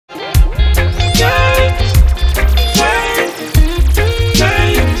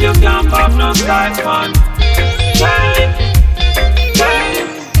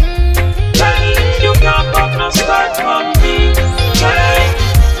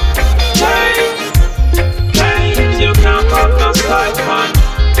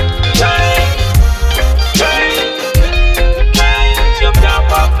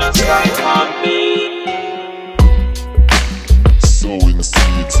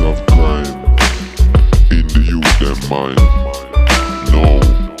mine. No,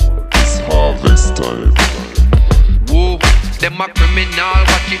 it's harvest time. Whoa, them a criminal,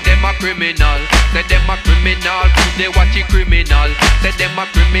 watch it, them a criminal. Say them a criminal, they watch it criminal. Say them a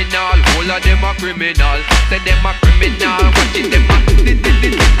criminal, all of them a criminal. Say them a criminal, watch it,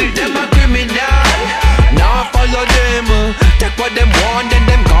 them a criminal. Now follow them, take what them want, then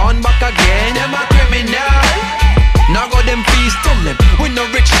them gone back again. Them a criminal. Now go them feast, tell them we no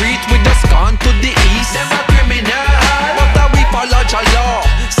retreat, we just gone to the east. Them a criminal, but we follow the law.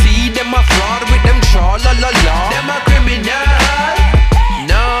 See them a fraud with them tra la la la. Them a criminal,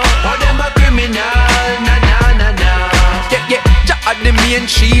 no, oh them a criminal, na na na na. Yeah, Jah at the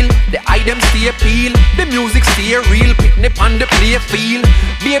main shield, the items stay peel, the music stay real, picnic on the play field.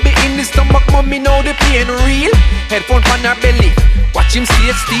 Baby in the stomach, mommy know the pain real. Headphone on her belly, watch him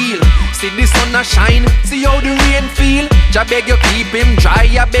stay still. See the sun a shine, see how the rain feel. Jah beg you keep him dry,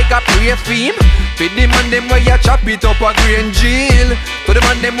 I beg a pray for him. For the man them where you chop it up a grain jail. To the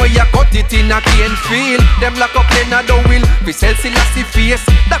man them where you cut it in a cane field. Them lock up in a down wheel, we sell Selassie face.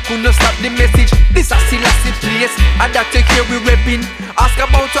 That couldn't stop the message, this a Selassie place. And that take care we repping. Ask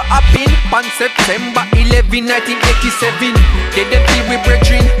about to happen on September 11, 1987. Get them feel we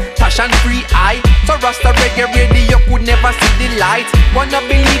brethren, passion free eye. So Rasta reggae radio could never see the light. Wanna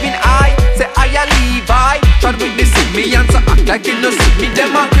believe in I, say I a Levi. Try with the me and so act like you no see me.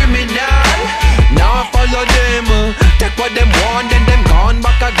 Them a criminal, now follow them. Take what them want, then them gone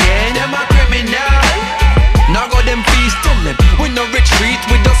back again. Them a criminal, now go them feast, tell them we no retreat,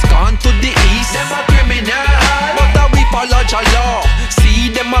 we just gone to the east. Them a criminal, but we follow the law.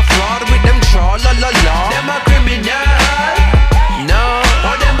 See them a fraud with them tra la la la. Them a criminal, no,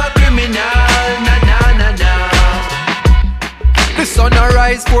 oh them a criminal, na na na na. The sun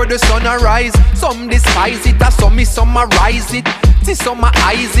arise for the sun arise. Some despise it, and some summarize it. See some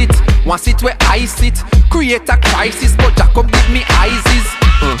eyes it, once it where I sit. Create a crisis, but Jah come give me ISIS.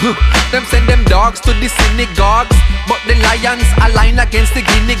 Them send them dogs to the synagogues, but the lions align against the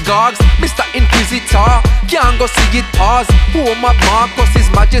guinea gogs. Mr. Inquisitor, can't go see it pause. Home of Marcus, his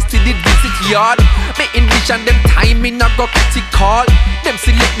majesty did visit yard. Me envision them timing, I go critical. Them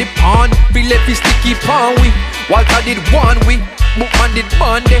select the pawn, we left his sticky pawn we. Walter did one we, Bookman did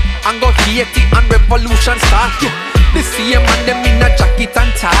Monday. And go Haiti and revolution start, yeah. The same man them in a jacket and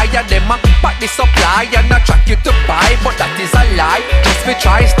tie. Them a pack the supply and a track you to buy. But that is a lie, just we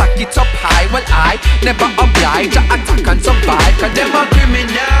try stack it up high. Well I never oblige to attack and survive. Cause them a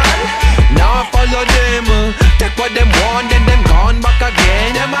criminal, now follow them. Take what them want, then them gone back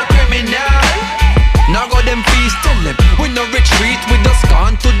again. Them a criminal, now go them feast, tell them we no retreat, we just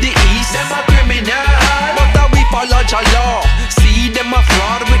gone to the east. Them a criminal, but we follow the law. See them a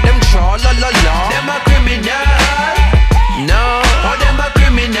fraud with them tra la la la. Them a criminal, no, oh them a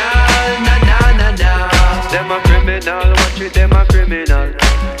criminal, na na na na. Them a criminal, watch it, them a criminal.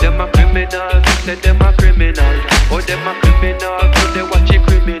 Them a criminal, say them a criminal. Oh them a criminal, so they watch it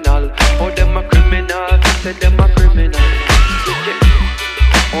criminal. Oh them a criminal, say them a criminal.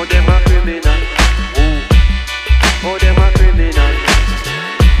 Oh them a criminal. Oh them a criminal.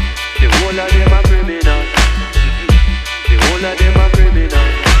 The whole of them a criminal. The whole of them a criminal.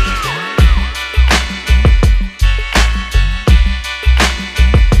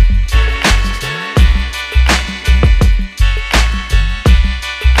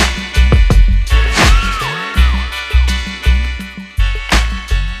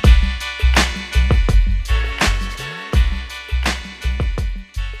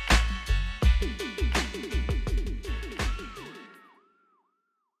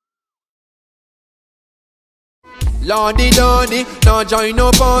 Lordy Lordy, now join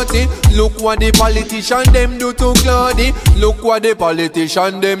no party. Look what the politician them do to Claudy. Look what the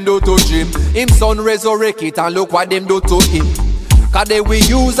politician them do to Jim. Him son resurrect it and look what them do to him. Cause they will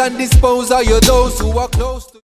use and dispose of you those who are close to